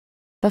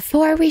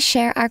Before we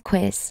share our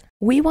quiz,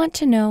 we want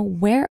to know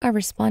where our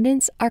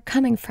respondents are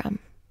coming from.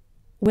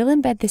 We'll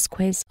embed this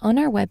quiz on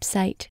our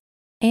website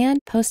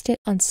and post it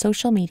on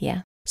social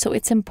media, so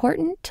it's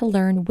important to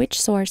learn which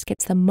source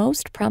gets the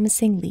most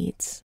promising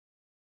leads.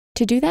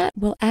 To do that,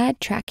 we'll add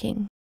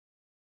tracking.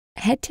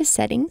 Head to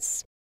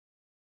Settings,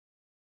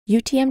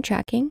 UTM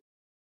Tracking,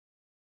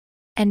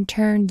 and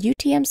turn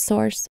UTM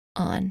Source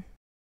on.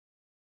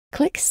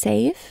 Click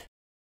Save,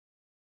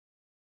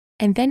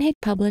 and then hit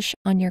Publish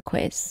on your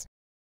quiz.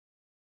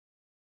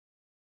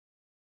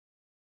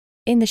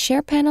 In the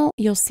Share panel,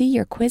 you'll see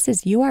your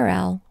quiz's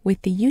URL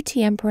with the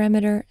UTM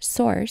parameter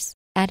source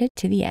added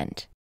to the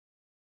end.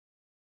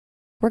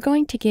 We're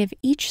going to give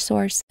each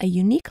source a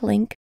unique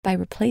link by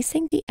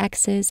replacing the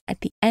X's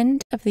at the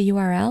end of the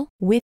URL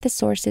with the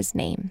source's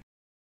name.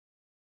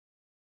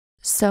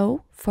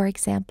 So, for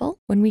example,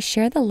 when we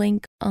share the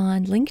link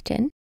on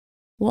LinkedIn,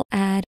 we'll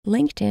add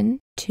LinkedIn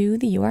to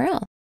the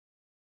URL.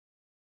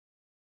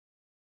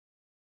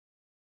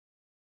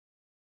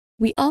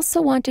 We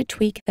also want to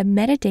tweak the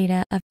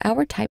metadata of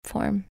our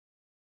Typeform.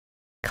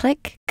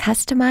 Click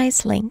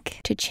Customize Link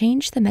to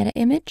change the meta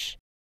image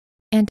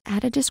and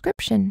add a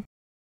description.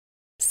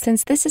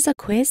 Since this is a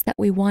quiz that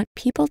we want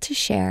people to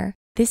share,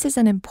 this is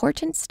an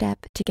important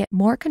step to get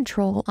more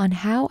control on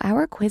how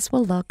our quiz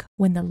will look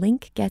when the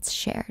link gets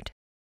shared.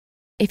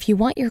 If you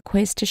want your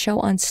quiz to show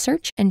on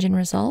search engine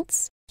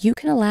results, you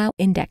can allow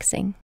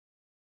indexing.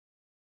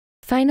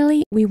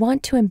 Finally, we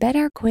want to embed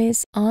our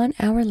quiz on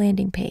our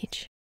landing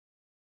page.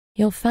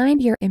 You'll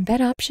find your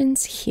embed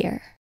options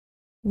here.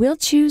 We'll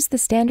choose the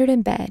standard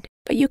embed,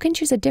 but you can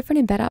choose a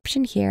different embed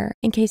option here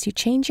in case you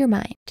change your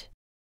mind.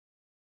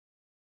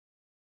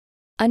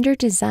 Under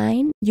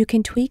Design, you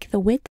can tweak the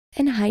width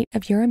and height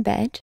of your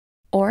embed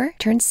or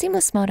turn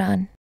Seamless Mode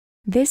on.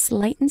 This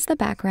lightens the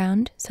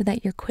background so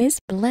that your quiz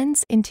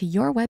blends into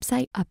your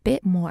website a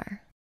bit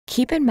more.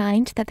 Keep in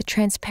mind that the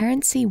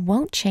transparency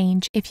won't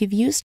change if you've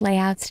used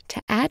layouts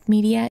to add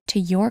media to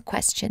your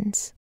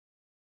questions.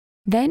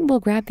 Then we'll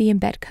grab the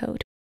embed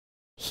code.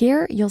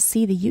 Here you'll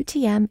see the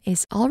UTM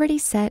is already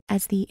set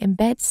as the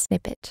embed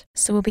snippet,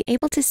 so we'll be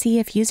able to see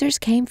if users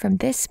came from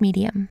this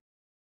medium.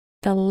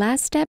 The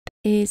last step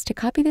is to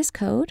copy this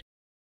code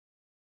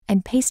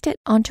and paste it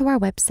onto our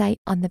website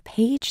on the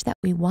page that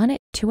we want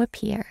it to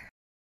appear.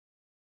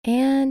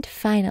 And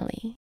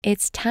finally,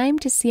 it's time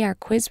to see our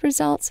quiz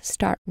results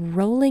start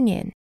rolling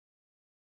in.